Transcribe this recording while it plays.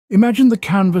Imagine the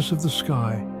canvas of the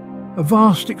sky, a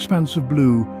vast expanse of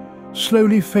blue,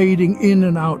 slowly fading in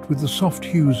and out with the soft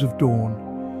hues of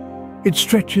dawn. It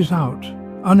stretches out,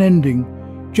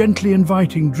 unending, gently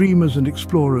inviting dreamers and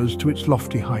explorers to its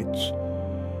lofty heights.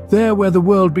 There, where the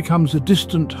world becomes a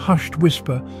distant, hushed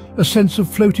whisper, a sense of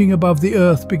floating above the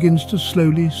earth begins to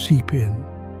slowly seep in.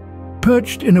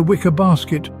 Perched in a wicker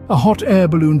basket, a hot air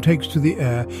balloon takes to the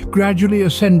air, gradually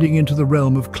ascending into the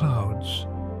realm of clouds.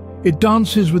 It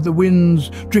dances with the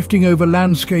winds, drifting over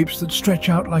landscapes that stretch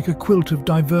out like a quilt of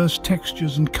diverse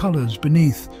textures and colors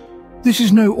beneath. This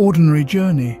is no ordinary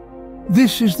journey.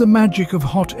 This is the magic of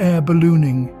hot air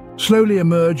ballooning. Slowly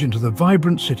emerge into the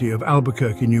vibrant city of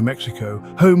Albuquerque, New Mexico,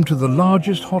 home to the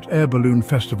largest hot air balloon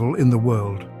festival in the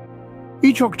world.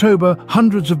 Each October,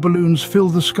 hundreds of balloons fill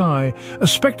the sky, a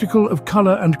spectacle of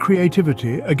color and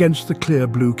creativity against the clear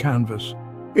blue canvas.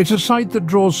 It's a sight that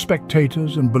draws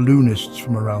spectators and balloonists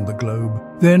from around the globe.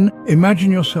 Then,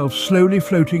 imagine yourself slowly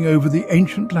floating over the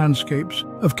ancient landscapes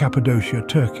of Cappadocia,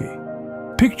 Turkey.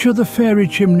 Picture the fairy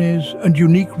chimneys and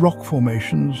unique rock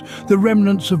formations, the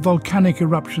remnants of volcanic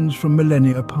eruptions from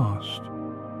millennia past.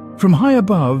 From high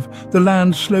above, the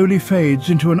land slowly fades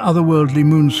into an otherworldly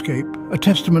moonscape, a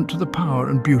testament to the power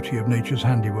and beauty of nature's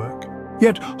handiwork.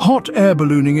 Yet, hot air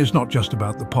ballooning is not just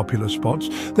about the popular spots.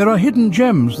 There are hidden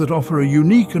gems that offer a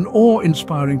unique and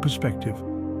awe-inspiring perspective.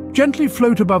 Gently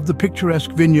float above the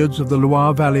picturesque vineyards of the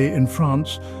Loire Valley in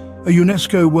France, a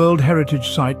UNESCO World Heritage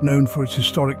Site known for its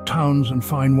historic towns and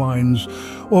fine wines,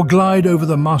 or glide over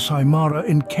the Masai Mara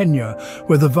in Kenya,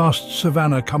 where the vast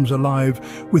savanna comes alive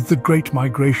with the Great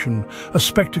Migration, a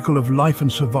spectacle of life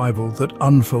and survival that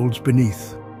unfolds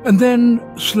beneath. And then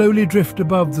slowly drift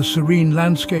above the serene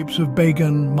landscapes of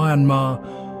Bagan, Myanmar,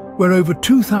 where over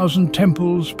 2,000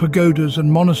 temples, pagodas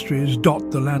and monasteries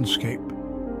dot the landscape.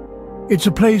 It's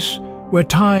a place where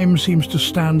time seems to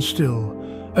stand still,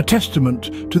 a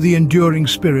testament to the enduring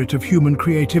spirit of human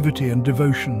creativity and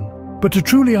devotion. But to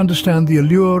truly understand the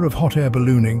allure of hot air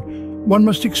ballooning, one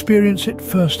must experience it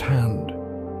firsthand.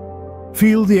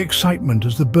 Feel the excitement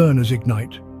as the burners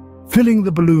ignite, filling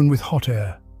the balloon with hot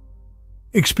air.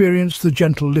 Experience the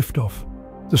gentle liftoff,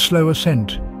 the slow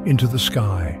ascent into the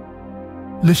sky.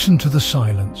 Listen to the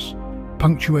silence,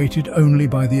 punctuated only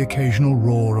by the occasional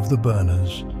roar of the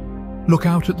burners. Look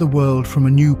out at the world from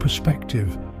a new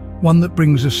perspective, one that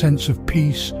brings a sense of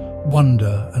peace,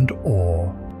 wonder and awe.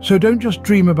 So don't just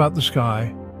dream about the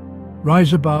sky.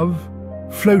 Rise above,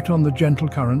 float on the gentle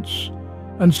currents,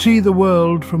 and see the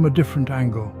world from a different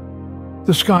angle.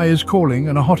 The sky is calling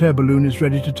and a hot air balloon is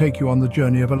ready to take you on the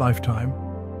journey of a lifetime.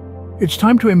 It's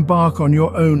time to embark on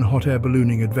your own hot air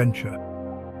ballooning adventure.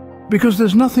 Because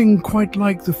there's nothing quite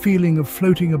like the feeling of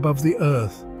floating above the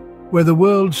earth, where the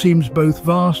world seems both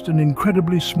vast and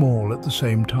incredibly small at the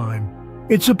same time.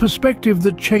 It's a perspective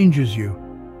that changes you,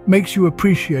 makes you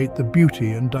appreciate the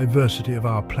beauty and diversity of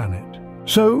our planet.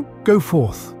 So, go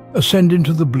forth, ascend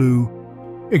into the blue,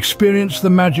 experience the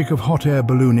magic of hot air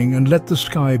ballooning and let the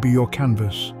sky be your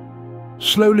canvas.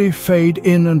 Slowly fade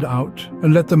in and out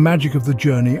and let the magic of the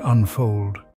journey unfold.